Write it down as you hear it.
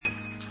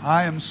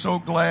I am so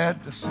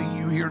glad to see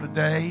you here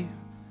today.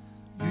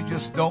 You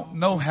just don't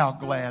know how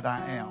glad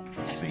I am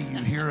to see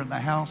you here in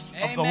the house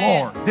of the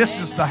Lord. This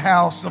is the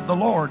house of the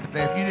Lord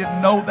today. If you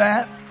didn't know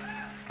that,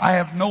 I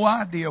have no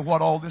idea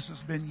what all this has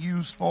been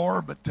used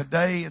for, but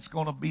today it's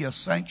going to be a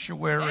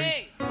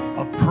sanctuary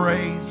of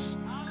praise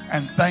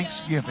and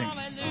thanksgiving.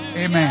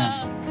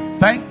 Amen.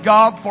 Thank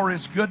God for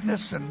His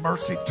goodness and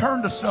mercy.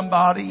 Turn to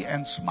somebody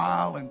and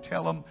smile and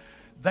tell them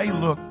they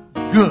look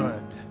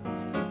good.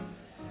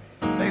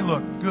 They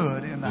look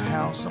good in the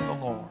house of the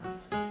Lord.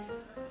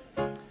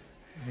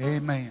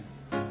 Amen.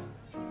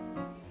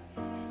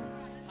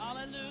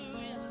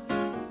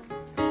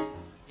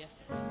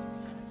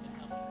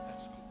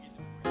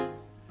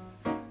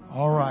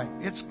 All right.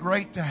 It's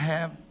great to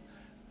have,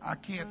 I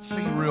can't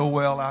see real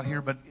well out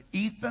here, but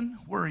Ethan,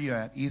 where are you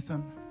at,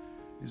 Ethan?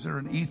 Is there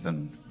an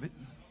Ethan?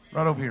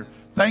 Right over here.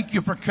 Thank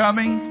you for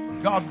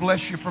coming. God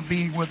bless you for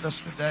being with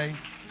us today.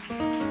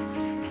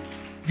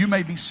 You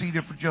may be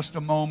seated for just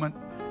a moment.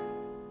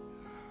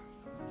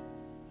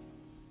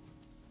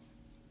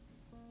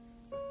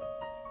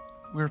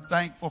 We're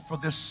thankful for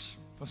this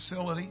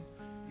facility.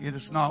 It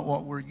is not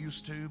what we're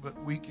used to, but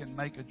we can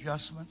make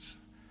adjustments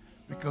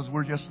because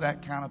we're just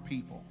that kind of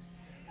people.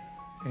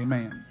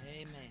 Amen.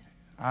 Amen.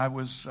 I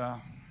was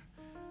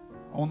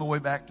on the way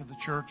back to the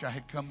church. I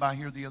had come by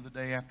here the other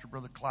day after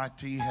Brother Clyde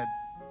T. had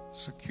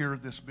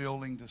secured this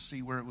building to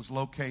see where it was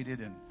located.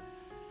 And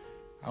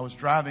I was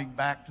driving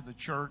back to the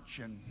church,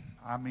 and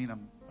I mean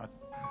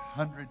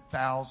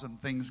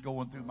 100,000 things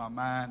going through my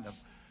mind of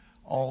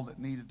all that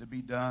needed to be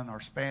done.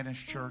 Our Spanish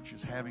church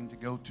is having to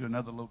go to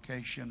another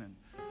location, and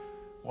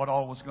what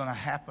all was going to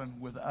happen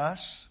with us.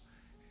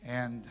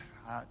 And,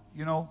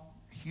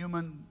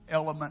 human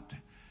element,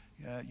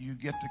 you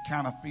get to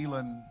kind of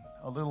feeling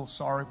a little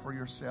sorry for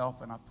yourself.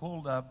 And I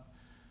pulled up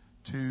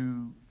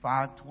to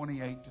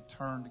 528 to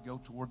turn to go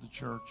toward the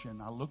church,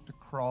 and I looked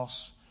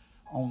across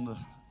on the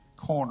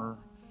corner,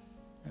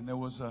 and there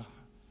was an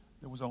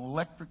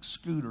electric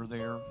scooter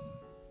there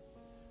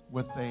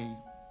with a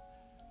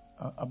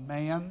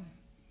man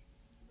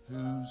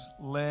whose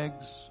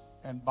legs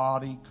and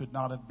body could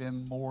not have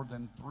been more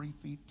than 3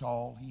 feet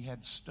tall. He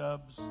had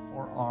stubs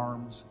for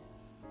arms.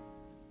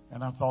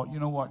 And I thought, you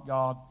know what,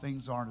 God,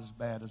 things aren't as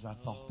bad as I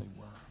thought they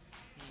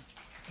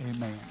were.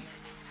 Amen.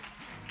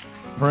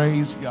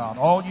 Praise God.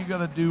 All you got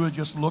to do is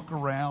just look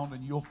around,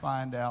 and you'll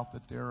find out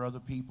that there are other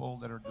people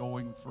that are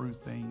going through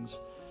things.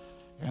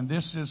 And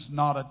this is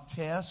not a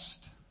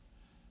test.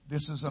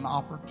 This is an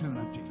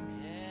opportunity.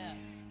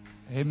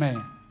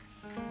 Amen.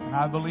 And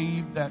I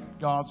believe that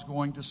God's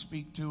going to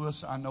speak to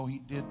us. I know He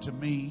did to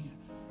me.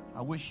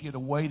 I wish He had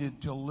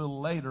waited till a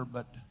little later,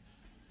 but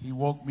He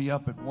woke me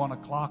up at 1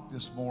 o'clock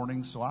this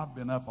morning, so I've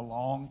been up a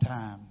long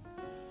time.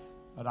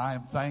 But I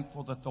am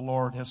thankful that the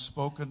Lord has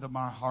spoken to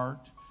my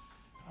heart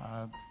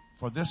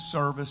for this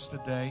service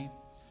today.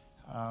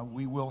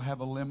 We will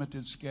have a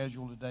limited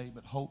schedule today,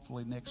 but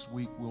hopefully next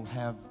week we'll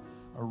have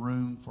a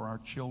room for our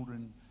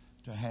children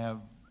to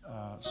have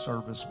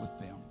service with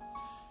them.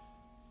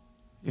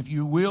 If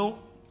you will,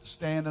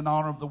 stand in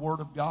honor of the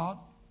Word of God.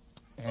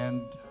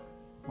 And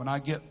when I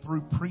get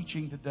through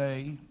preaching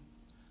today,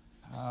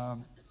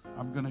 I'm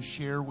going to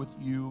share with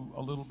you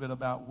a little bit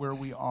about where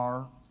we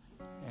are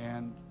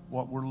and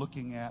what we're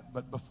looking at.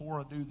 But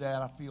before I do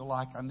that, I feel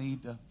like I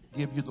need to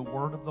give you the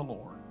Word of the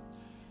Lord.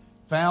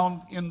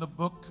 Found in the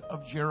book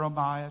of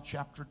Jeremiah,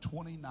 chapter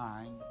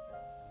 29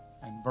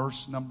 and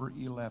verse number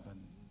 11.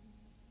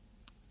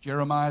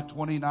 Jeremiah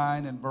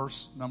 29 and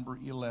verse number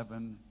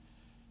 11.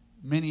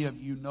 Many of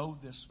you know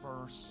this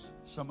verse.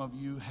 Some of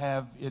you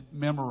have it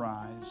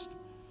memorized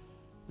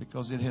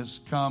because it has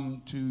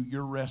come to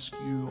your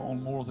rescue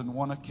on more than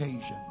one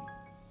occasion.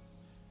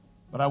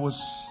 But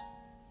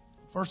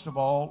first of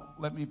all,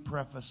 let me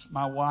preface.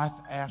 My wife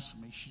asked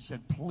me, she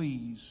said,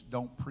 please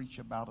don't preach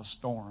about a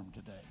storm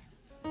today.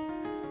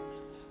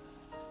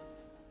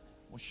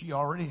 Well, she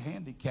already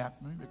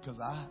handicapped me because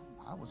I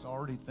was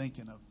already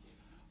thinking of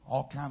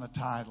all kind of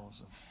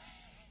titles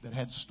that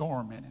had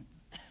storm in it.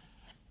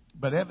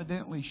 But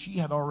evidently she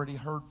had already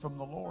heard from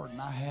the Lord, and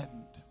I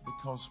hadn't,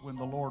 because when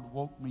the Lord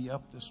woke me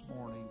up this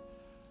morning,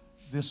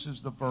 this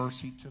is the verse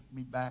He took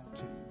me back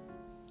to.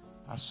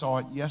 I saw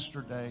it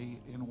yesterday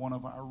in one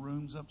of our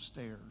rooms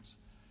upstairs.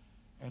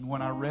 And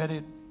when I read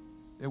it,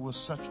 it was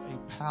such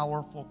a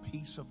powerful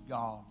peace of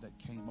God that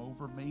came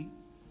over me.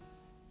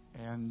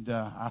 And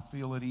I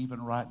feel it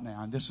even right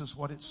now. And this is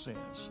what it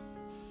says.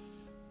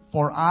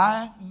 For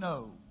I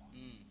know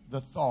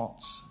the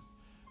thoughts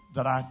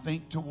that I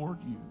think toward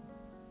you,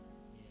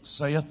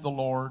 saith the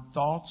Lord,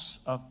 thoughts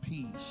of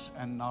peace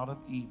and not of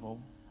evil,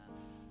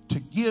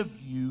 to give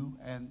you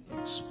an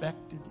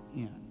expected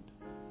end.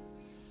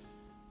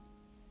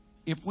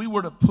 If we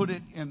were to put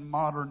it in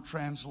modern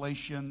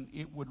translation,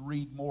 it would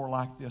read more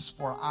like this.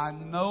 For I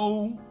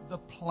know the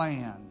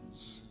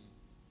plans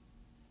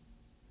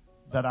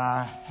that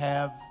I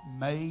have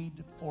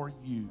made for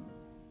you.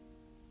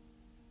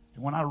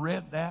 And when I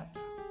read that,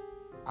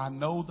 I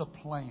know the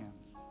plans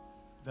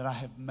that I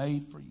have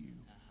made for you.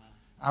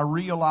 I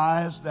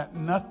realize that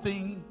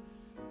nothing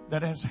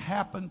that has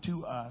happened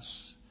to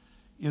us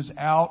is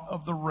out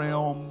of the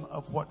realm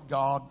of what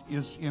God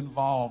is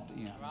involved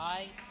in.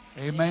 Right.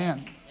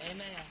 Amen.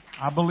 Amen.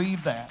 I believe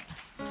that.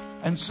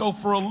 And so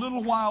for a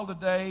little while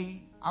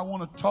today, I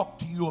want to talk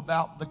to you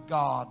about the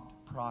God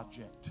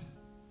Project.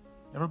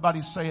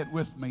 Everybody say it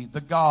with me.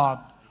 The God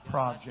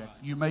Project.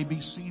 You may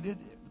be seated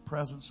in the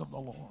presence of the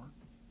Lord.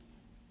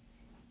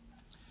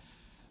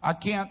 I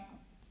can't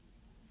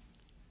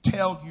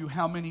tell you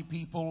how many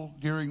people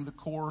during the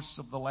course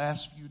of the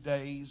last few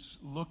days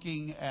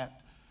looking at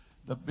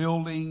the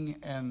building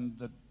and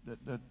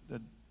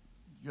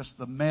just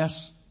the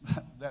mess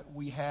that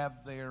we have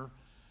there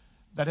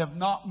that have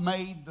not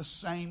made the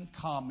same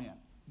comment.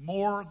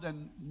 More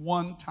than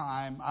one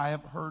time I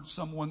have heard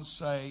someone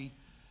say,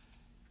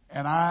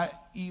 and I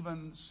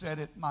even said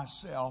it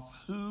myself,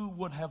 who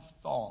would have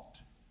thought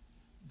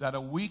that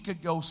a week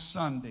ago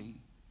Sunday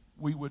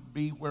we would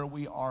be where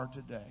we are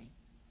today?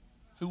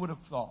 Who would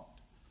have thought?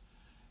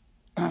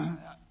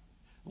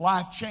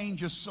 Life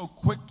changes so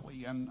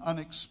quickly and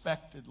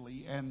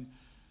unexpectedly, and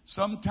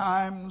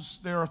sometimes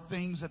there are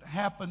things that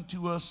happen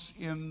to us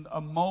in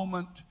a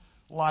moment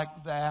like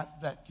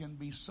that can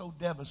be so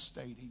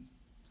devastating.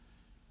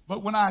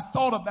 But when I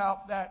thought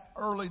about that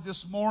early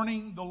this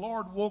morning, the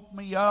Lord woke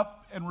me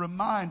up and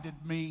reminded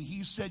me.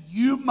 He said,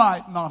 you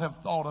might not have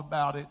thought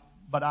about it,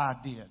 but I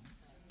did.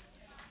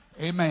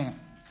 Amen.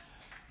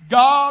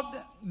 God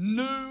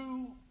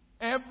knew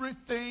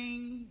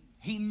everything.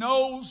 He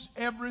knows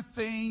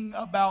everything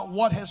about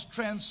what has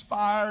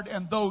transpired.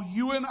 And though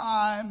you and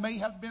I may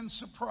have been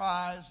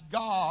surprised,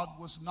 God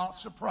was not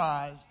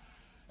surprised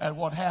at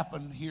what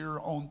happened here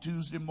on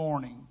Tuesday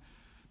morning.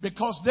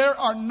 Because there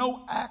are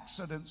no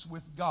accidents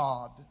with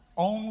God,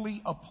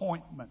 only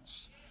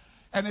appointments.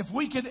 And if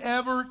we could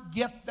ever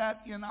get that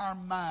in our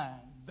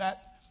mind, that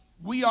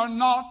we are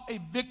not a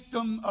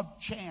victim of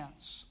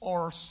chance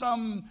or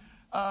some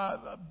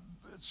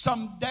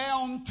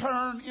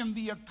downturn in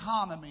the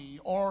economy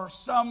or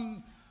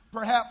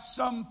perhaps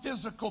some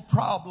physical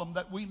problem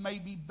that we may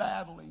be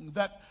battling,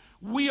 that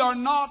we are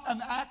not an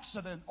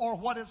accident, or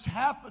what has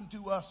happened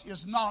to us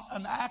is not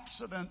an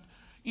accident.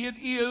 It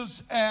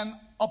is an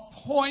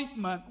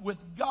appointment with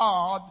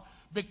God,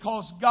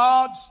 because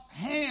God's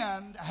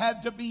hand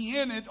had to be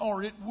in it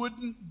or it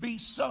wouldn't be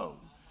so.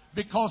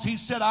 Because He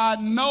said, I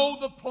know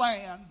the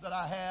plans that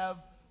I have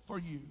for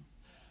you.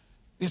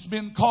 It's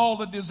been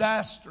called a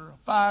disaster, a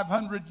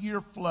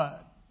 500-year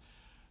flood.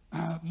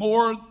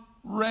 More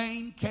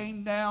rain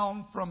came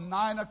down from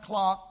 9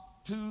 o'clock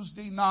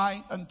Tuesday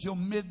night until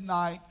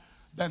midnight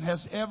than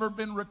has ever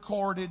been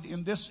recorded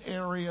in this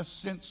area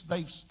since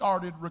they've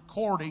started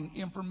recording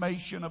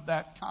information of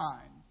that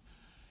kind.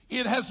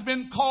 It has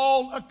been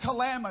called a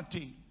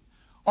calamity.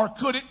 Or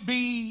could it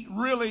be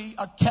really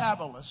a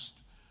catalyst?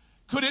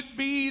 Could it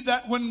be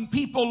that when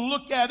people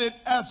look at it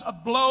as a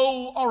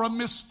blow or a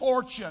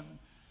misfortune,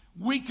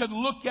 we could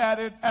look at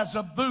it as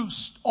a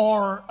boost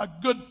or a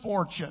good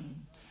fortune?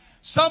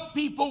 Some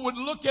people would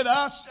look at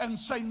us and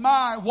say,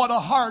 my, what a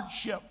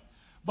hardship.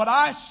 But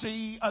I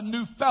see a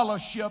new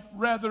fellowship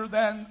rather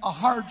than a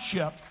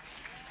hardship.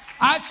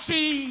 I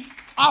see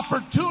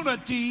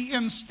opportunity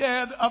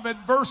instead of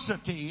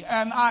adversity.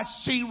 And I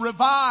see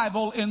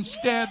revival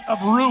instead of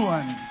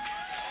ruin.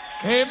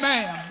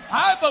 Amen.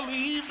 I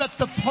believe that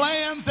the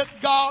plans that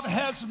God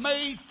has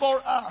made for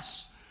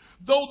us,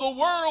 though the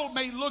world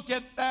may look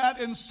at that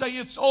and say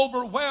it's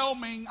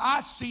overwhelming,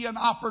 I see an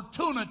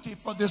opportunity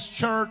for this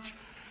church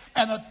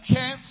and a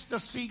chance to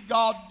see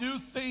God do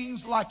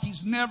things like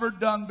He's never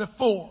done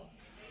before.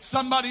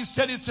 Somebody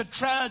said it's a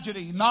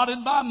tragedy. Not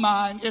in my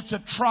mind. It's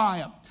a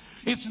triumph.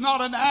 It's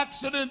not an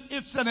accident.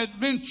 It's an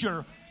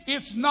adventure.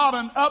 It's not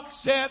an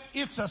upset.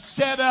 It's a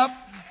setup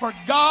for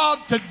God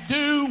to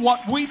do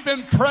what we've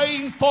been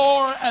praying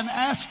for and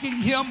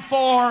asking Him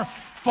for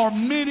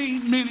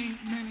many, many,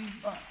 many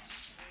months.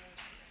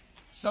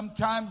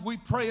 Sometimes we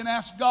pray and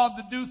ask God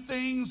to do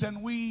things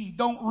and we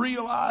don't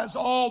realize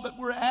all that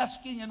we're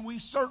asking, and we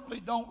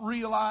certainly don't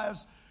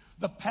realize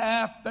the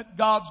path that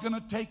God's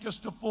going to take us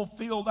to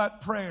fulfill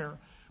that prayer.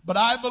 But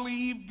I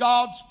believe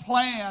God's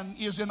plan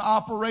is in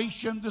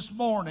operation this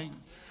morning.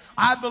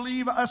 I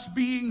believe us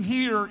being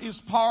here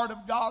is part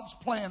of God's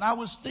plan. I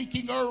was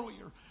thinking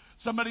earlier,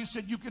 somebody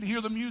said you can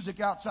hear the music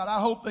outside.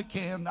 I hope they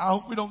can. I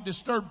hope we don't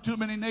disturb too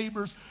many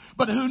neighbors.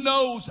 But who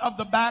knows of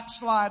the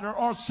backslider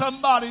or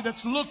somebody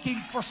that's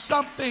looking for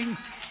something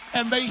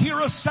and they hear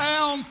a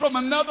sound from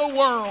another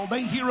world.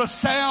 They hear a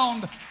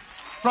sound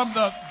from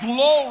the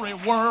glory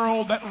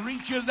world that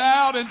reaches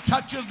out and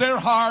touches their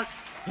heart.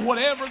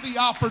 Whatever the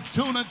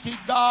opportunity,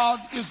 God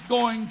is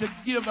going to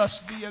give us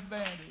the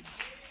advantage.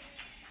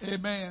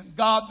 Amen.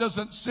 God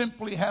doesn't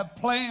simply have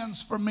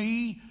plans for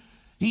me.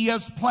 He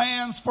has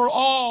plans for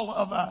all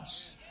of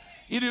us.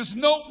 It is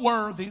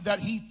noteworthy that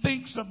He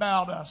thinks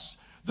about us.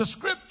 The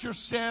Scripture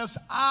says,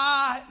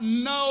 I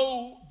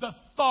know the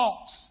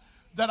thoughts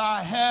that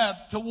I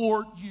have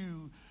toward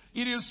you.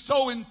 It is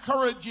so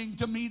encouraging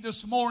to me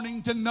this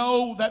morning to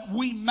know that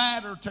we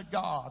matter to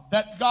God.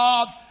 That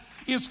God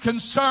is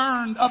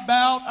concerned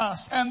about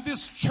us. And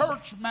this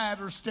church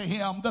matters to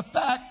Him. The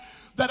fact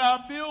that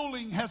our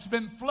building has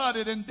been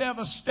flooded and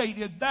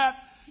devastated, that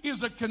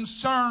is a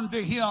concern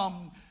to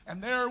Him.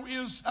 And there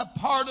is a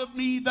part of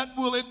me that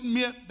will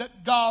admit that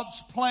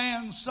God's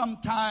plans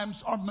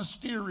sometimes are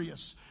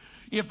mysterious.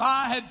 If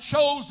I had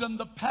chosen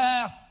the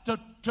path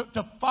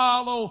to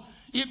follow,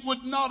 it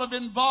would not have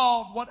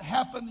involved what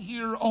happened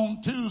here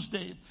on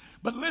Tuesday.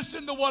 But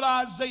listen to what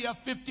Isaiah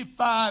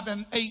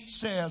 55:8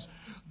 says.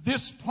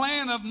 This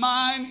plan of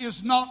mine is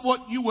not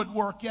what you would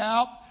work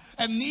out,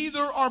 and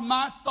neither are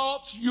my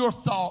thoughts your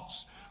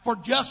thoughts. For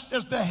just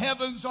as the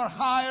heavens are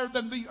higher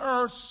than the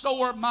earth,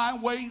 so are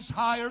my ways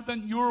higher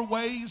than your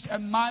ways,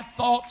 and my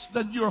thoughts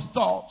than your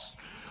thoughts.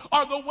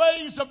 Are the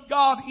ways of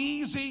God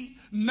easy?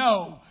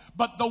 No.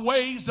 But the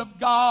ways of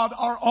God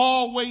are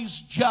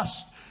always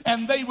just.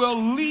 And they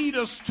will lead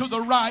us to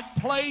the right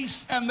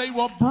place. And they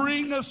will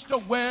bring us to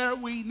where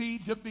we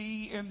need to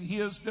be in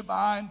His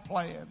divine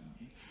plan.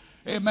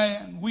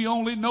 Amen. We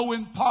only know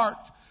in part,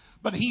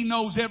 but He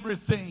knows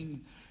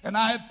everything. And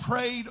I have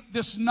prayed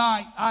this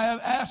night. I have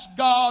asked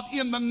God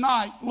in the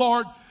night,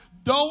 Lord,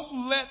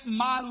 don't let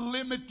my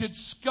limited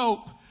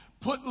scope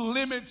put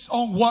limits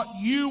on what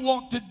you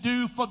want to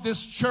do for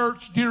this church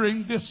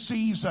during this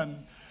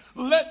season.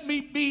 Let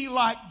me be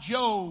like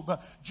Job.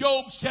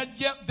 Job said,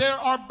 yet there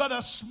are but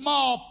a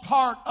small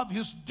part of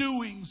his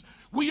doings.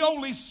 We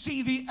only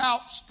see the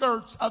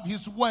outskirts of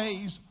his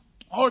ways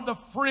or the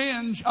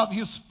fringe of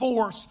his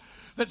force.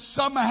 That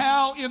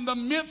somehow in the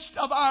midst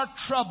of our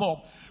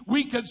trouble,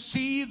 we could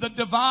see the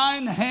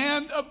divine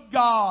hand of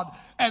God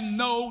and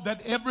know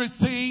that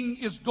everything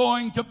is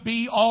going to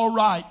be all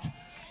right.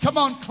 Come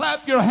on,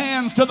 clap your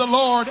hands to the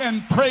Lord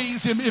and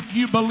praise Him if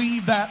you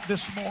believe that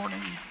this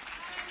morning.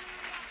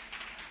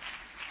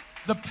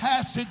 The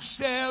passage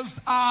says,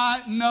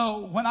 I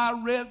know. When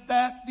I read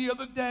that the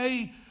other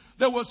day,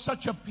 there was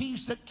such a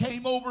peace that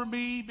came over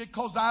me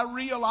because I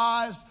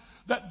realized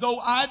that though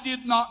I did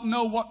not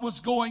know what was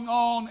going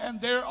on,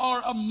 and there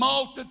are a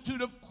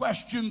multitude of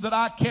questions that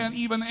I can't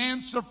even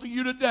answer for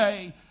you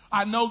today,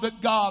 I know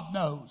that God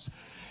knows.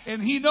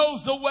 And He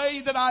knows the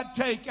way that I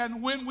take.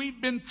 And when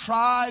we've been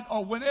tried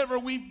or whenever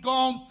we've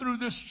gone through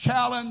this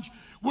challenge,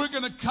 we're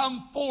going to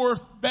come forth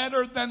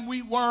better than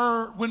we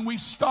were when we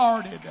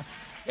started.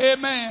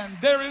 Amen.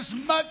 There is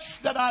much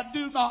that I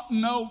do not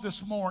know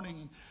this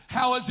morning.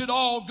 How is it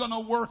all going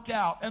to work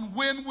out? And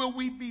when will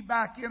we be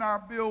back in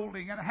our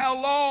building? And how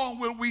long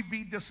will we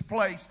be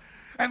displaced?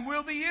 And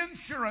will the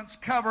insurance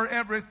cover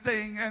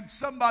everything? And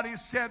somebody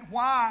said,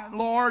 why,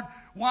 Lord?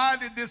 Why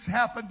did this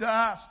happen to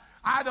us?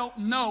 I don't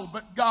know,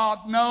 but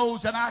God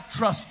knows, and I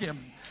trust Him.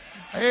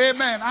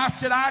 Amen. I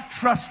said, I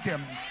trust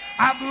Him.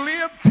 I've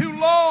lived too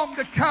long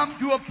to come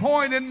to a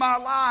point in my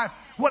life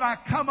when I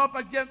come up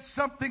against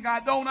something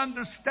I don't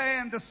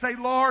understand to say,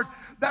 Lord,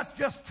 that's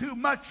just too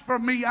much for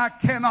me. I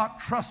cannot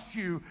trust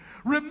you.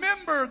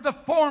 Remember the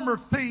former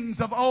things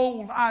of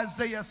old,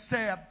 Isaiah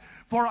said.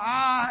 For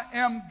I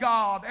am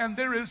God and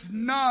there is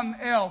none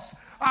else.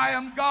 I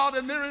am God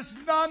and there is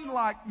none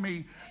like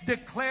me,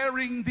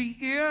 declaring the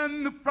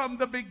end from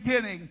the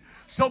beginning.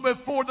 So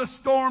before the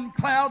storm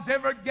clouds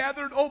ever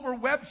gathered over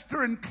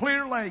Webster and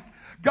Clear Lake,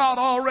 God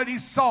already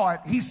saw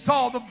it. He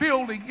saw the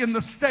building in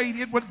the state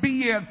it would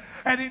be in.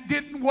 And it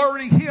didn't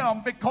worry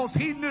Him because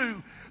He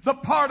knew the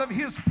part of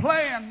His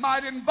plan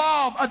might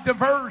involve a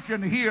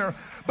diversion here.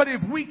 But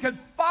if we could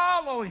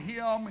follow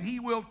Him, He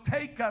will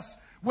take us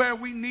where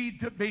we need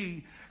to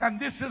be. And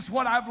this is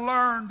what I've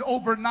learned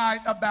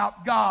overnight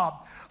about God.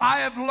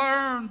 I have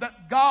learned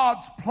that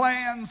God's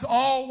plans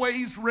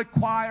always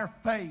require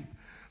faith.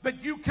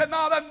 That you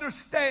cannot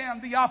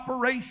understand the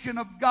operation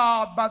of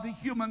God by the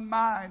human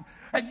mind.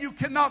 And you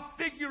cannot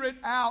figure it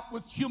out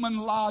with human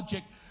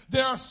logic.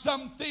 There are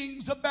some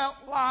things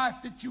about life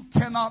that you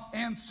cannot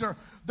answer.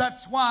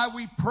 That's why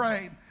we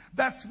pray.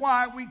 That's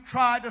why we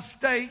try to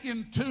stay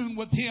in tune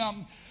with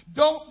Him.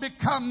 Don't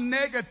become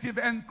negative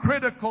and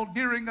critical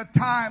during a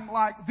time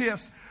like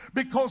this,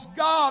 because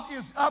God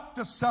is up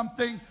to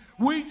something.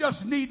 We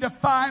just need to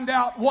find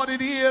out what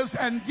it is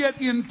and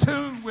get in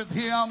tune with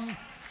Him.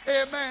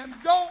 Amen.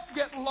 Don't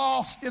get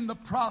lost in the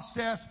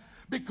process,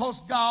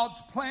 because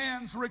God's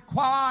plans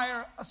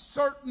require a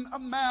certain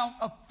amount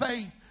of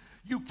faith.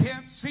 You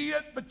can't see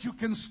it, but you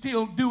can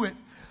still do it.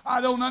 I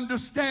don't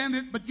understand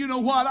it, but you know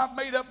what? I've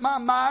made up my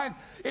mind.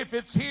 If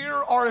it's here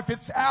or if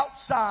it's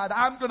outside,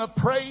 I'm going to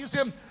praise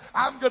Him.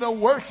 I'm going to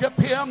worship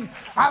Him.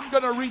 I'm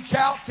going to reach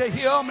out to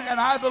Him.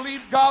 And I believe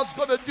God's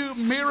going to do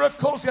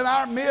miracles in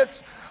our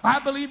midst. I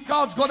believe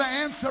God's going to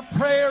answer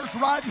prayers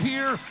right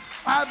here.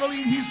 I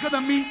believe He's going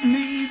to meet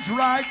needs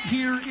right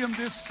here in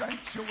this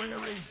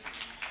sanctuary.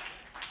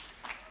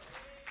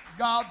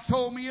 God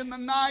told me in the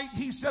night,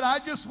 He said, I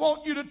just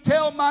want you to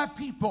tell my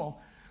people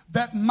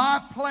that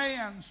my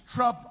plans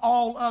trump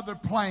all other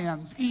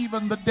plans,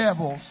 even the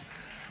devil's.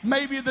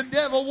 Maybe the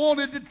devil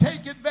wanted to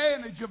take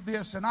advantage of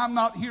this, and I'm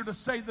not here to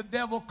say the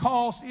devil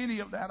caused any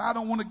of that. I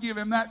don't want to give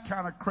him that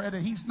kind of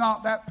credit. He's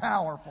not that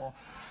powerful.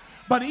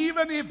 But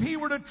even if he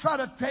were to try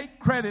to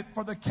take credit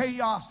for the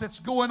chaos that's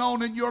going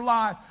on in your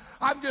life,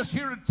 I'm just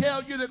here to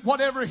tell you that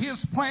whatever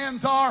his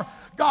plans are,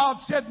 God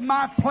said,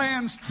 my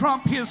plans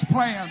trump his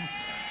plan.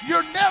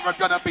 You're never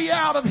going to be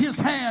out of his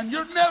hand.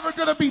 You're never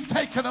going to be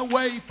taken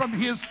away from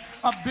his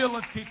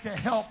ability to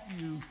help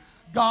you.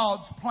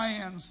 God's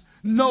plans,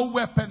 no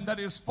weapon that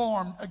is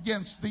formed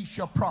against thee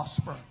shall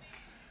prosper.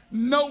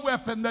 No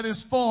weapon that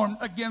is formed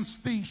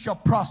against thee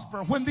shall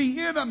prosper. When the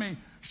enemy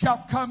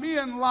shall come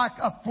in like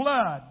a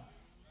flood,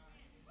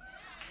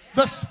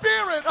 the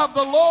Spirit of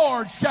the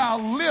Lord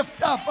shall lift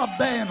up a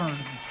banner.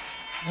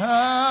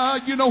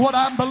 You know what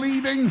I'm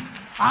believing?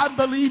 I'm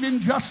believing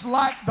just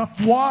like the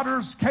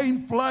waters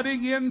came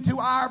flooding into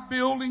our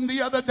building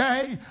the other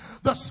day,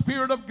 the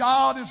Spirit of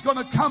God is going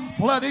to come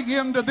flooding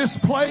into this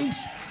place.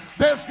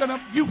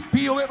 You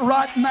feel it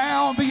right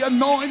now, the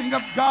anointing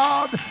of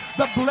God,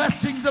 the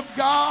blessings of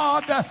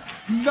God.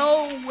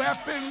 No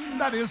weapon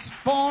that is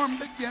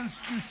formed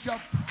against you shall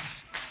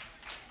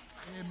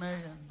prosper.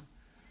 Amen.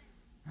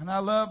 And I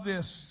love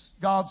this.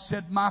 God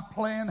said, my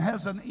plan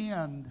has an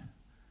end,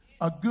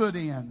 a good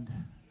end.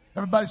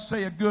 Everybody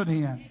say a good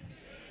end.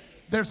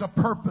 There's a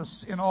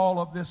purpose in all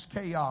of this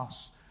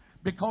chaos,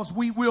 because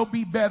we will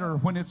be better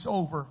when it's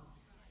over.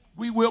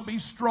 We will be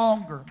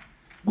stronger.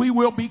 We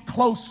will be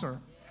closer.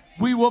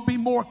 We will be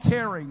more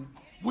caring.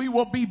 We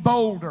will be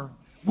bolder.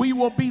 We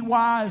will be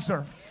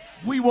wiser.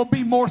 We will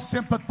be more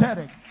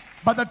sympathetic.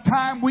 By the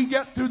time we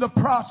get through the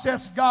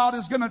process God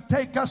is going to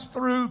take us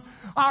through,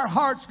 our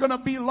heart's going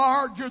to be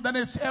larger than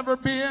it's ever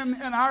been,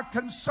 and our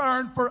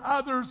concern for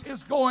others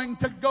is going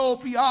to go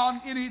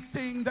beyond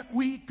anything that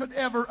we could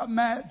ever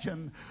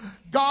imagine.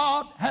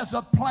 God has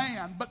a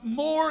plan, but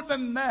more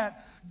than that,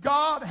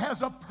 God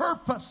has a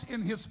purpose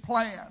in his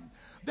plan.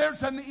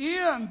 There's an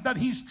end that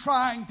he's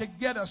trying to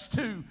get us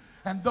to.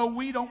 And though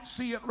we don't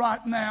see it right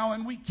now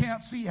and we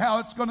can't see how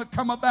it's going to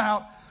come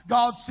about,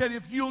 God said,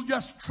 if you'll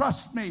just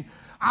trust me,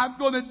 I'm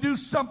going to do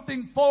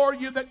something for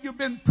you that you've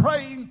been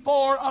praying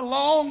for a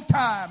long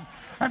time.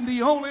 And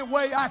the only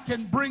way I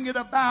can bring it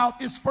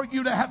about is for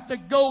you to have to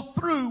go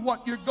through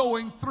what you're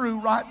going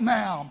through right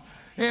now.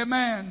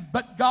 Amen.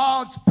 But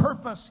God's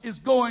purpose is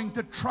going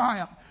to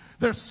triumph.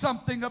 There's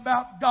something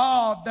about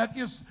God that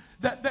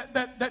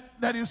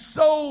is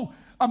so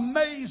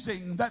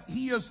amazing that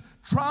he is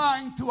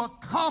trying to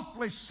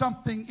accomplish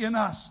something in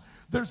us.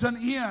 There's an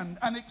end,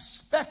 an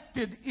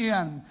expected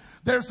end.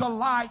 There's a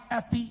light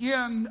at the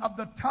end of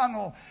the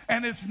tunnel,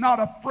 and it's not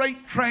a freight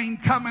train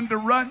coming to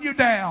run you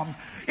down.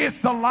 It's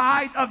the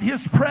light of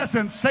his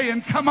presence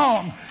saying, come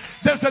on.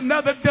 There's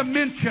another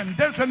dimension.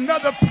 There's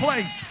another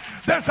place.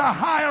 There's a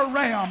higher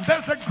realm.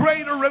 There's a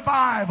greater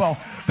revival.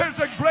 There's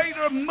a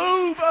greater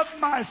move of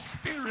my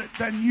Spirit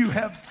than you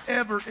have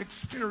ever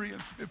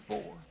experienced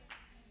before.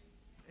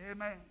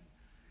 Amen.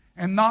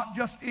 And not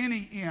just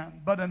any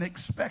end, but an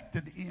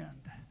expected end.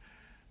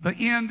 The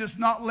end is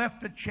not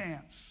left to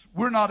chance.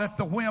 We're not at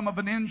the whim of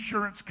an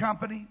insurance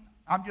company.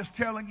 I'm just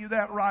telling you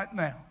that right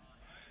now.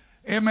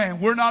 Amen.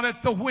 We're not at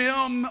the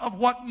whim of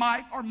what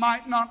might or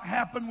might not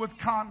happen with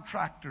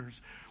contractors.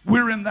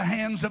 We're in the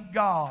hands of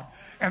God.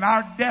 And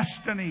our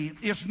destiny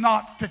is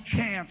not to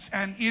chance,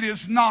 and it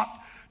is not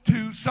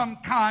to some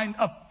kind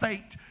of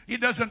fate.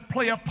 It doesn't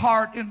play a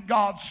part in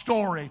God's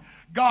story.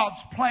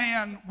 God's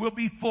plan will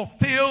be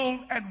fulfilled,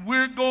 and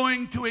we're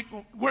going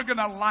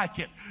to like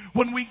it.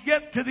 When we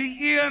get to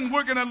the end,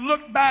 we're going to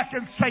look back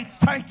and say,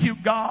 thank you,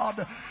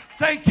 God.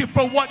 Thank you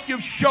for what you've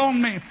shown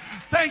me.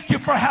 Thank you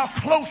for how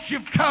close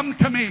you've come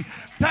to me.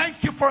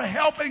 Thank you for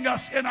helping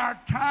us in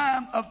our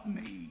time of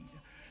need.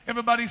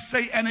 Everybody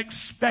say an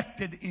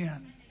expected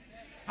end.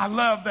 I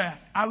love that.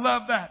 I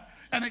love that.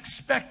 An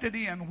expected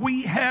end.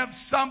 We have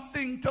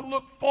something to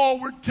look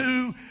forward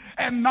to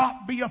and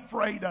not be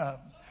afraid of.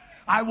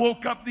 I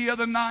woke up the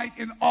other night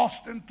in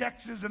Austin,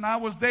 Texas, and I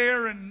was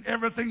there, and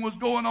everything was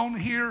going on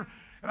here.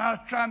 And I was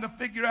trying to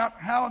figure out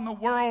how in the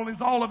world is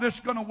all of this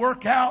going to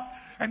work out.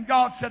 And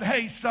God said,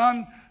 hey,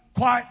 son,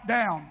 quiet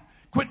down.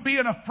 Quit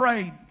being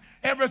afraid.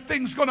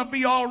 Everything's going to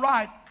be all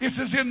right. This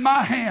is in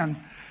my hand.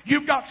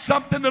 You've got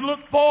something to look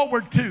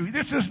forward to.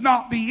 This is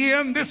not the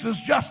end. This is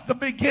just the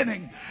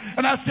beginning.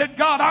 And I said,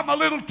 God, I'm a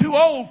little too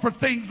old for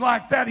things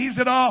like that. He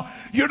said, oh,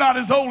 you're not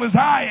as old as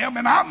I am,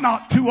 and I'm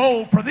not too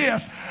old for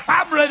this.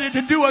 I'm ready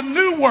to do a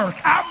new work.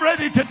 I'm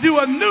ready to do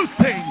a new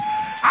thing.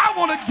 I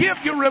want to give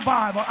you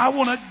revival. I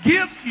want to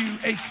give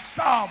you a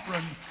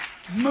sovereign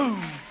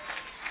move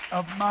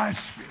of my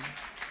Spirit.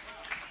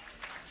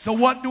 So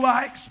what do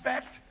I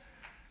expect?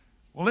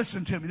 Well,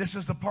 listen to me. This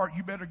is the part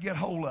you better get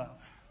hold of.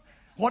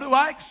 What do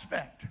I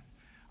expect?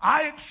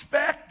 I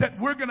expect that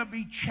we're going to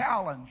be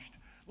challenged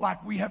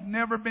like we have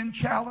never been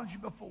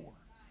challenged before.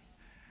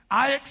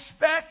 I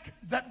expect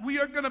that we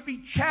are going to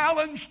be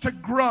challenged to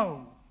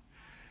grow.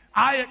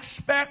 I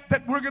expect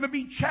that we're going to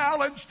be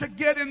challenged to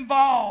get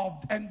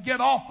involved and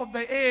get off of the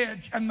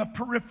edge and the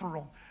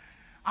peripheral.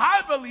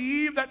 I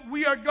believe that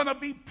we are going to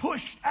be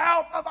pushed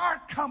out of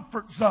our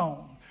comfort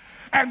zone.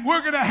 And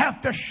we're going to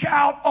have to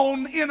shout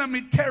on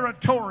enemy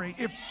territory,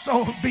 if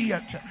so be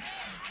it.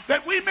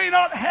 That we may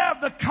not have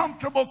the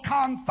comfortable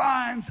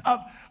confines of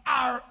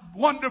our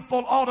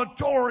wonderful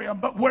auditorium,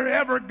 but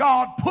wherever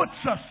God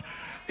puts us,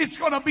 it's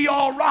going to be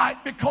all right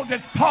because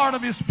it's part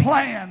of His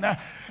plan.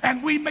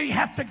 And we may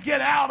have to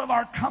get out of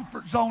our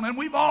comfort zone. And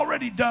we've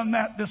already done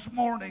that this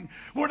morning.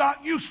 We're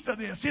not used to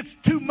this. It's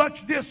too much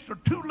this or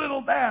too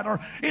little that, or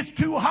it's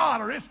too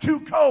hot or it's too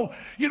cold.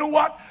 You know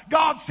what?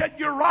 God said,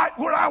 you're right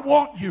where I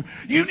want you.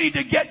 You need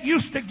to get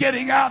used to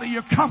getting out of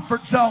your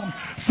comfort zone.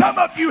 Some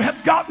of you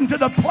have gotten to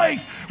the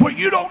place where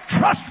you don't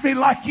trust me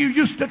like you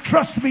used to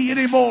trust me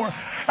anymore.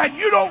 And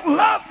you don't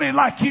love me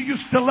like you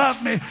used to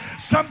love me.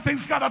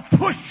 Something's got to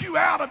push you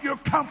out of your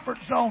comfort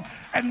zone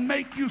and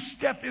make you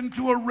step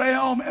into a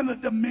realm and a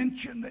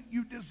dimension that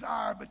you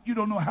desire, but you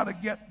don't know how to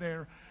get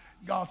there.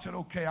 God said,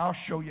 okay, I'll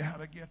show you how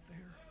to get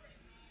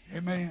there.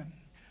 Amen.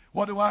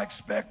 What do I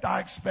expect? I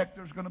expect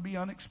there's going to be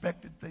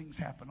unexpected things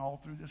happen all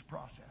through this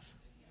process.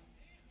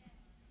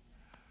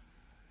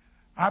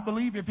 I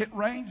believe if it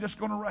rains, it's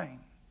going to rain.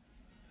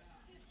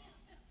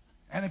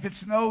 And if it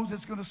snows,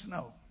 it's going to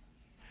snow.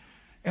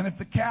 And if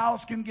the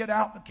cows can get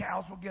out, the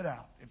cows will get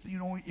out.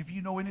 If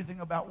you know anything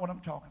about what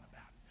I'm talking about.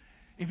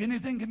 If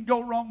anything can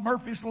go wrong,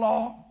 Murphy's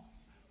Law,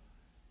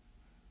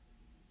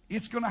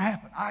 it's going to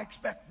happen. I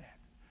expect that.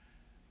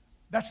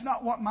 That's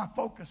not what my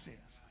focus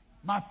is.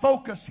 My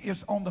focus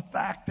is on the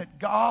fact that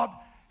God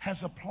has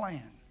a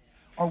plan,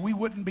 or we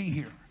wouldn't be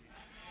here.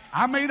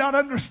 I may not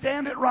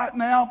understand it right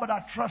now, but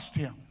I trust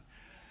Him.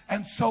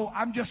 And so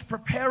I'm just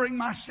preparing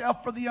myself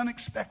for the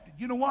unexpected.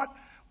 You know what?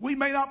 We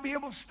may not be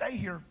able to stay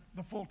here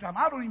the full time.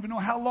 I don't even know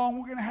how long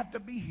we're going to have to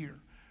be here.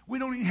 We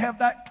don't even have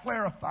that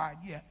clarified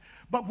yet.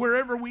 But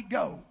wherever we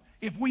go,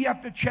 if we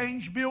have to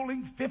change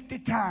buildings 50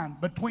 times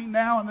between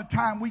now and the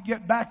time we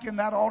get back in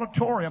that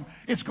auditorium,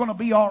 it's going to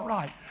be all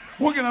right.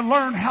 We're going to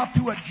learn how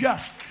to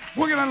adjust.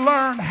 We're going to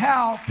learn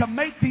how to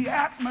make the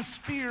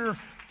atmosphere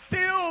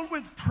filled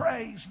with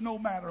praise no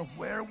matter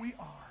where we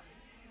are.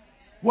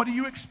 What do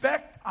you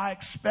expect? I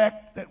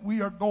expect that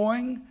we are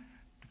going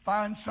to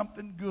find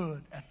something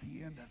good at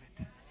the end of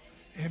it.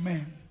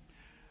 Amen.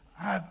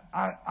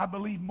 I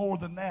believe more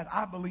than that.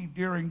 I believe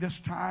during this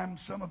time,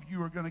 some of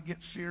you are going to get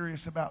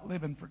serious about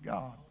living for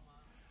God.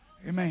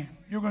 Amen.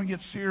 You're going to get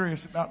serious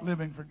about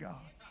living for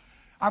God.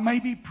 I may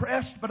be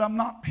pressed, but I'm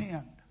not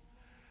pinned.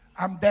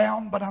 I'm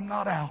down, but I'm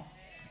not out.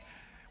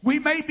 We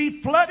may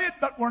be flooded,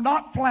 but we're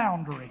not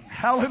floundering.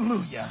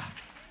 Hallelujah.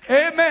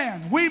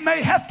 Amen. We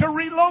may have to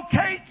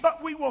relocate,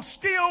 but we will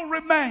still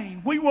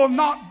remain. We will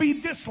not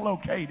be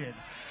dislocated.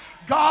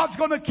 God's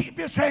going to keep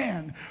His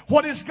hand.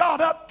 What is God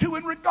up to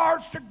in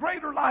regards to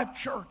Greater Life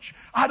Church?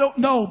 I don't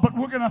know, but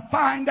we're going to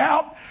find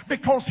out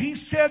because He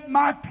said,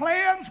 my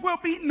plans will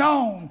be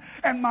known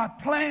and my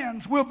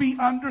plans will be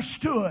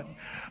understood.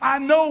 I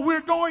know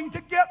we're going to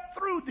get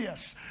through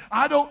this.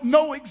 I don't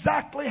know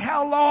exactly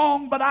how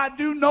long, but I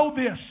do know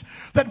this,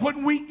 that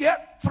when we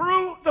get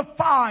through the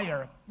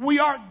fire, we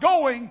are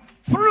going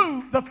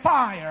through the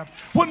fire.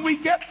 When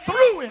we get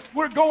through it,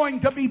 we're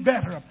going to be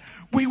better.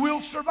 We will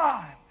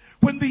survive.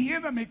 When the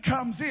enemy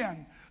comes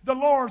in, the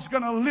Lord's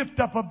going to lift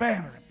up a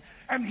banner.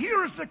 And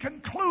here's the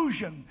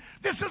conclusion.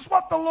 This is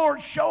what the Lord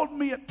showed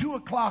me at 2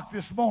 o'clock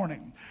this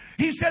morning.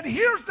 He said,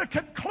 here's the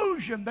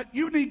conclusion that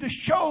you need to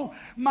show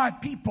my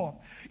people.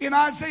 In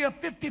Isaiah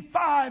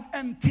 55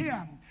 and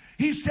 10,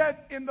 He said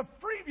in the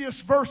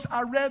previous verse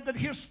I read that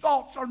His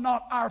thoughts are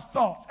not our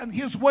thoughts and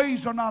His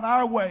ways are not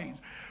our ways.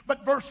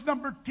 But verse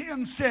number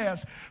 10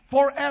 says,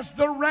 for as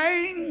the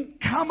rain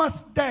cometh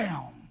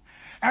down,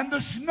 and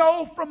the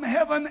snow from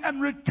heaven, and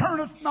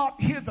returneth not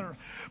hither,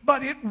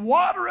 but it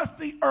watereth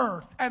the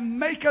earth, and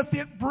maketh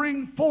it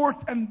bring forth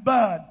and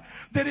bud,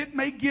 that it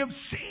may give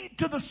seed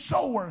to the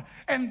sower,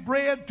 and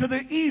bread to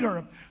the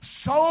eater.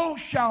 So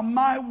shall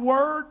my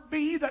word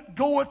be that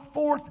goeth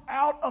forth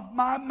out of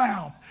my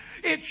mouth.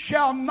 It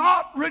shall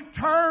not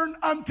return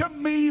unto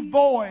me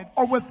void,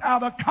 or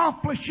without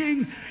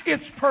accomplishing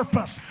its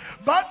purpose,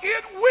 but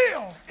it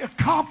will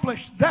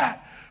accomplish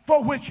that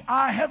for which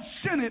I have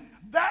sent it,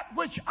 that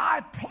which I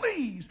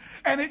please,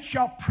 and it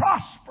shall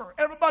prosper.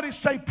 Everybody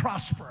say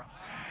prosper.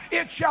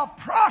 It shall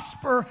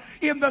prosper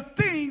in the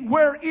thing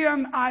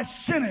wherein I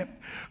sent it.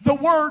 The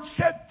Word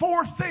said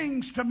 4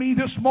 things to me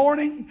this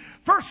morning.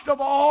 First of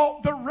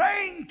all, the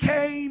rain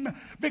came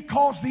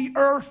because the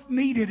earth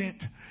needed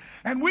it.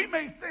 And we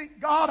may think,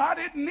 God, I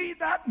didn't need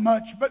that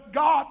much, but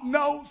God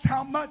knows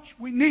how much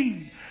we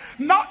need.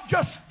 Not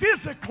just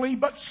physically,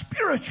 but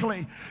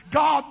spiritually.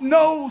 God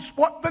knows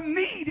what the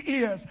need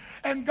is.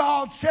 And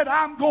God said,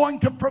 I'm going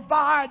to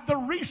provide the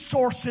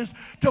resources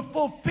to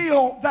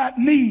fulfill that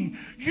need.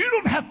 You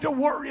don't have to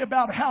worry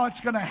about how it's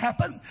going to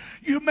happen.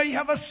 You may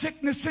have a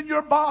sickness in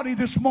your body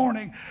this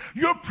morning.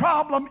 Your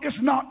problem is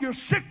not your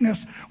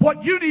sickness.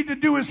 What you need to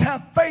do is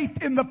have faith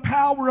in the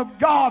power of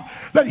God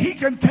that He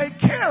can take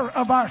care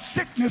of our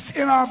sickness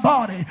in our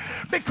body,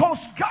 because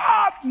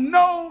God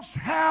knows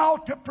how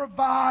to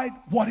provide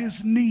what is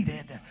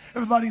needed.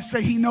 Everybody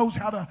say, He knows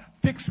how to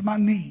fix my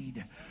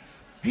need.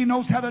 He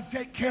knows how to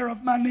take care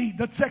of my need.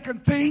 The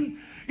second thing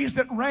is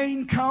that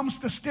rain comes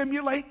to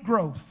stimulate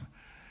growth.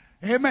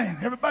 Amen.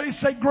 Everybody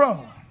say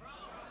grow.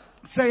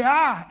 Say,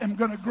 I am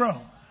going to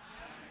grow.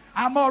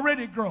 I'm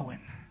already growing.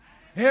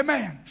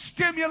 Amen.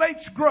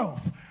 Stimulates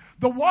growth.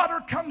 The water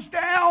comes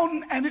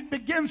down and it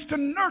begins to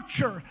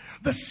nurture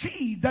the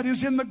seed that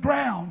is in the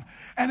ground.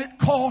 And it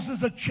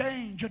causes a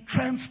change, a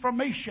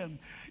transformation.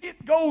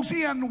 It goes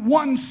in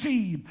one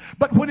seed.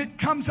 But when it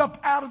comes up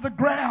out of the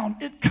ground,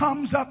 it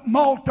comes up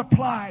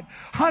multiplied.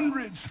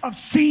 Hundreds of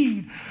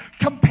seed.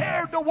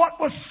 Compared to what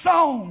was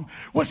sown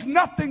was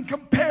nothing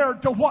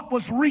compared to what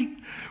was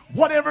reaped.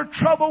 Whatever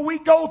trouble we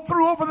go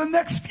through over the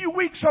next few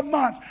weeks or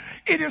months,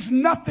 it is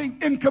nothing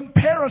in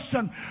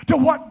comparison to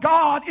what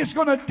God is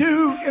going to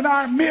do in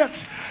our midst.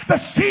 The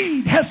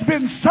seed has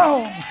been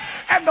sown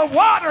and the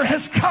water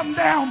has come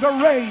down to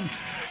rain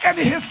and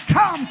it has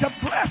come to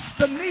bless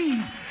the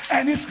need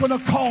and it's going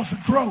to cause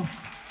growth.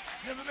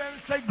 Everybody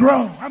say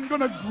grow. I'm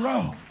going to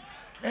grow.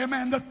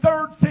 Amen. The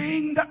third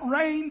thing that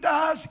rain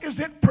does is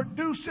it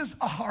produces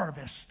a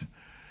harvest.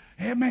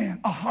 Amen.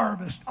 A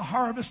harvest. A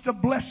harvest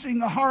of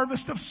blessing. A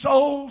harvest of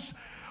souls.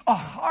 A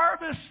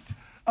harvest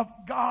of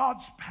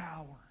God's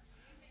power.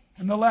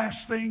 And the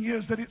last thing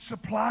is that it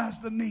supplies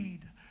the need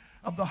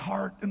of the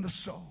heart and the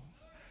soul.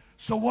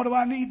 So what do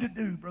I need to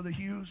do, Brother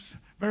Hughes?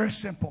 Very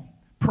simple.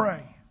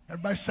 Pray.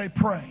 Everybody say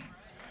pray.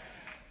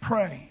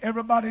 Pray.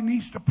 Everybody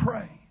needs to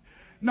pray.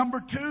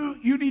 Number two,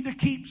 you need to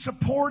keep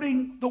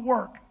supporting the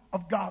work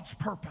of God's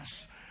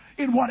purpose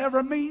in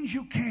whatever means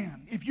you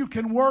can. If you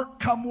can work,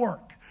 come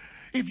work.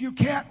 If you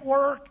can't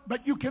work,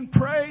 but you can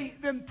pray,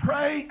 then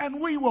pray and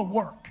we will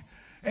work.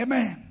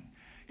 Amen.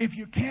 If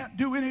you can't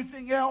do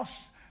anything else,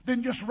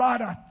 then just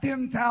write a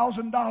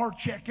 $10,000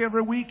 check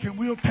every week and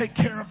we'll take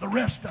care of the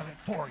rest of it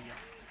for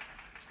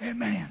you.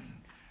 Amen.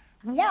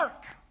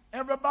 Work.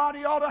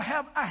 Everybody ought to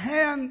have a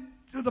hand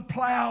to the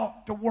plow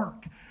to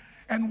work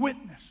and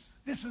witness.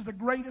 This is the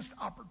greatest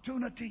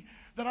opportunity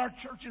that our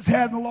church has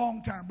had in a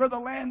long time. Brother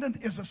Landon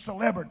is a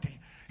celebrity.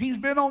 He's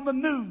been on the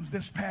news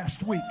this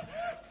past week.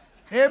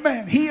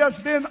 Amen. He has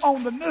been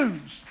on the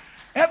news.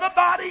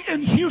 Everybody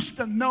in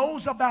Houston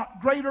knows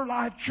about Greater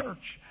Life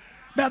Church.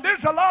 Now,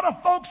 there's a lot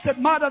of folks that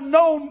might have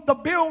known the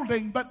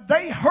building, but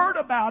they heard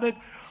about it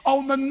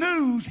on the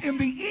news in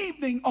the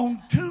evening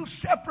on two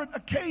separate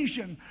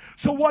occasions.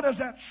 So what does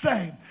that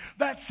say?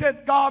 That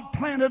said God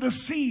planted a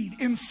seed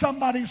in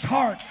somebody's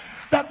heart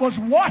that was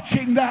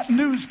watching that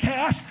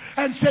newscast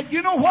and said,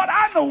 you know what?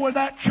 I know where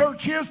that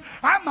church is.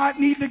 I might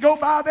need to go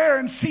by there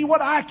and see what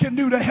I can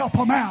do to help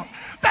them out.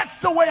 That's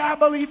the way I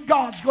believe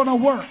God's going to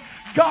work.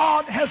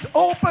 God has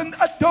opened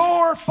a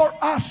door for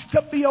us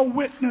to be a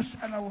witness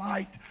and a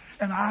light.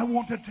 And I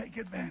want to take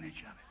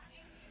advantage of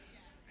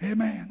it.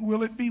 Amen.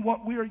 Will it be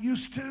what we are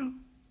used to?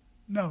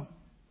 No.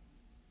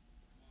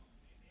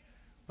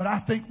 But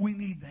I think we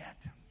need that.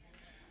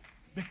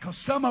 Because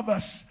some of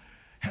us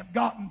have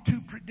gotten too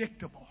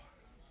predictable.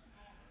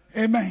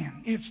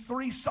 Amen. It's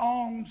 3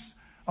 songs,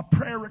 a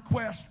prayer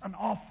request, an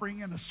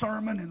offering, and a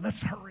sermon, and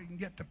let's hurry and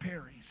get to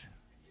Perry's.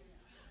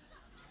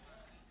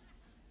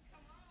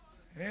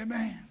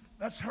 Amen.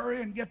 Let's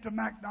hurry and get to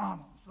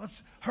McDonald's. Let's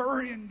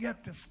hurry and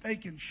get to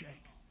Steak and Shake.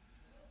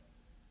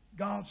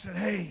 God said,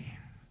 hey,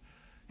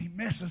 He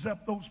messes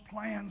up those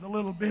plans a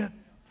little bit.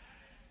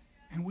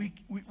 And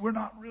we're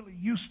not really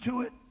used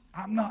to it.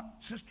 I'm not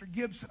Sister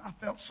Gibson. I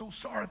felt so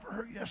sorry for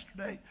her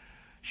yesterday.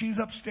 She's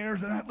upstairs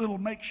in that little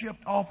makeshift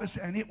office,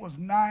 and it was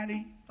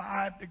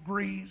 95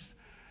 degrees.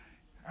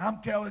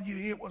 I'm telling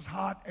you, it was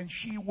hot, and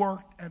she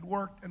worked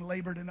and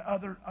labored, and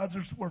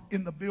others were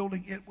in the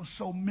building. It was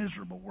so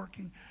miserable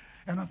working.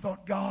 And I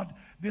thought, God,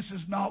 this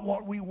is not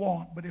what we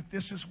want, but if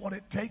this is what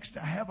it takes to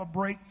have a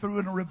breakthrough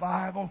and a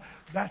revival,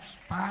 that's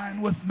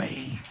fine with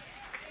me.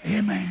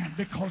 Amen.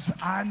 Because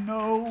I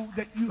know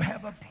that you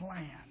have a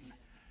plan.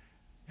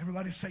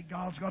 Everybody say,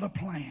 God's got a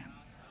plan.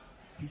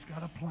 He's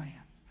got a plan.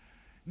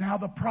 Now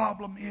the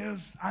problem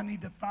is I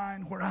need to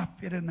find where I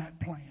fit in that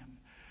plan.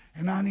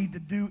 And I need to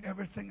do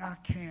everything I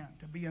can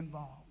to be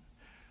involved.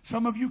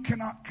 Some of you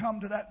cannot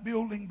come to that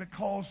building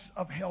because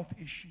of health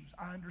issues.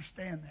 I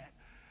understand that.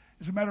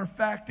 As a matter of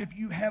fact, if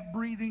you have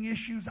breathing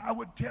issues, I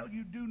would tell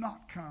you do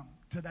not come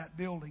to that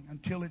building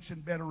until it's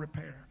in better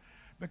repair.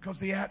 Because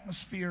the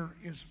atmosphere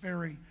is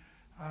very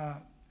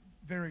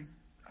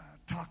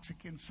toxic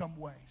in some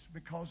ways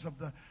because of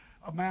the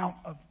amount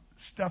of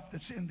stuff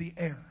that's in the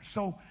air.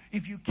 So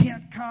if you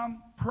can't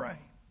come, pray.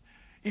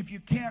 If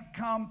you can't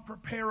come,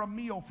 prepare a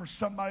meal for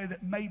somebody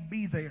that may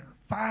be there.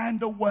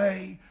 Find a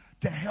way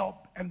to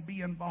help and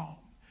be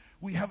involved.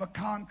 We have a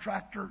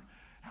contractor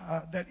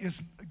that is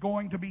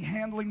going to be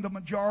handling the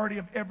majority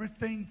of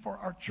everything for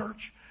our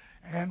church.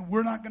 And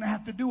we're not going to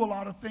have to do a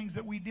lot of things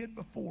that we did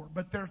before.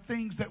 But there are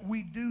things that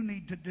we do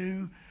need to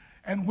do.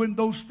 And when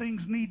those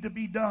things need to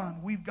be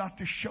done, we've got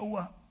to show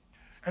up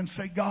and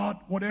say, God,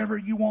 whatever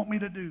you want me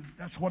to do,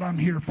 that's what I'm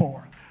here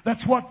for.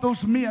 That's what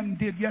those men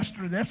did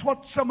yesterday. That's what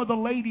some of the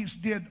ladies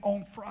did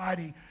on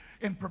Friday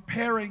in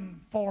preparing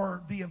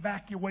for the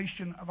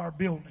evacuation of our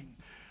building.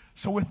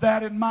 So with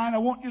that in mind, I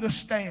want you to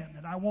stand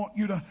and I want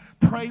you to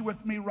pray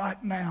with me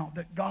right now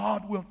that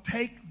God will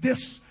take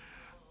this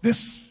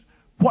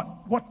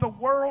what the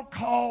world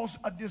calls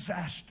a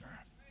disaster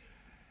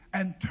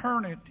and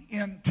turn it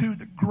into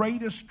the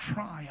greatest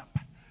triumph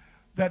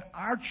that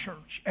our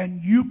church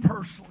and you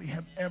personally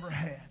have ever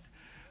had.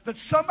 That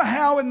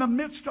somehow in the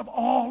midst of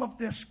all of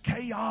this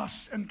chaos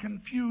and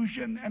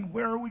confusion and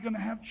where are we going to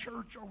have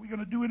church? Are we going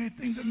to do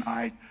anything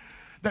tonight?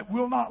 That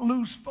we'll not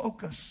lose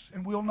focus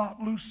and we'll not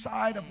lose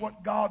sight of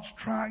what God's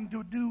trying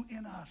to do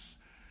in us.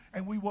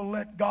 And we will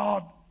let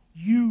God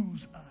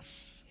use us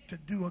to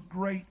do a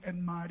great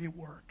and mighty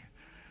work.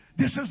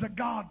 This is a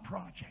God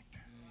project.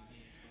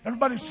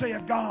 Everybody say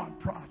a God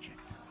project.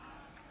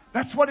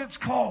 That's what it's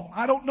called.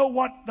 I don't know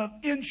what the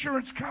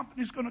insurance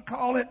company is going to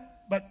call it,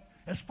 but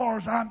as far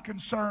as I'm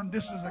concerned,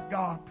 this is a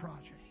God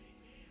project.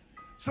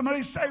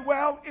 Somebody say,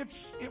 well,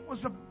 it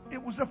was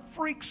a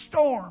freak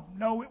storm.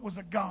 No, it was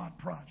a God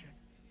project.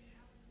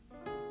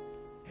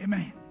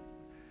 Amen.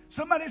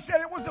 Somebody said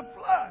it was a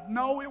flood.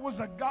 No, it was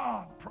a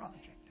God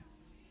project.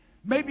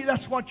 Maybe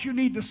that's what you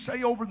need to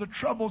say over the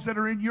troubles that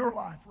are in your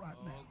life right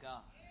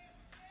now.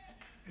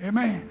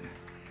 Amen.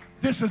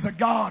 This is a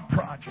God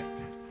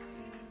project.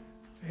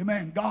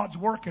 Amen. God's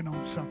working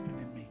on something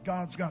in me.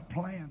 God's got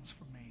plans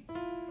for me.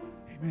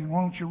 Amen.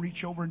 Why don't you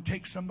reach over and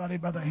take somebody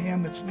by the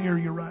hand that's near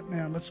you right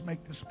now? Let's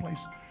make this place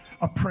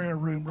a prayer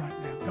room right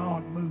now.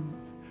 God, move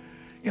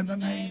in the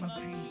name of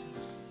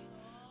Jesus.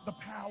 The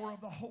power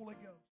of the Holy Ghost.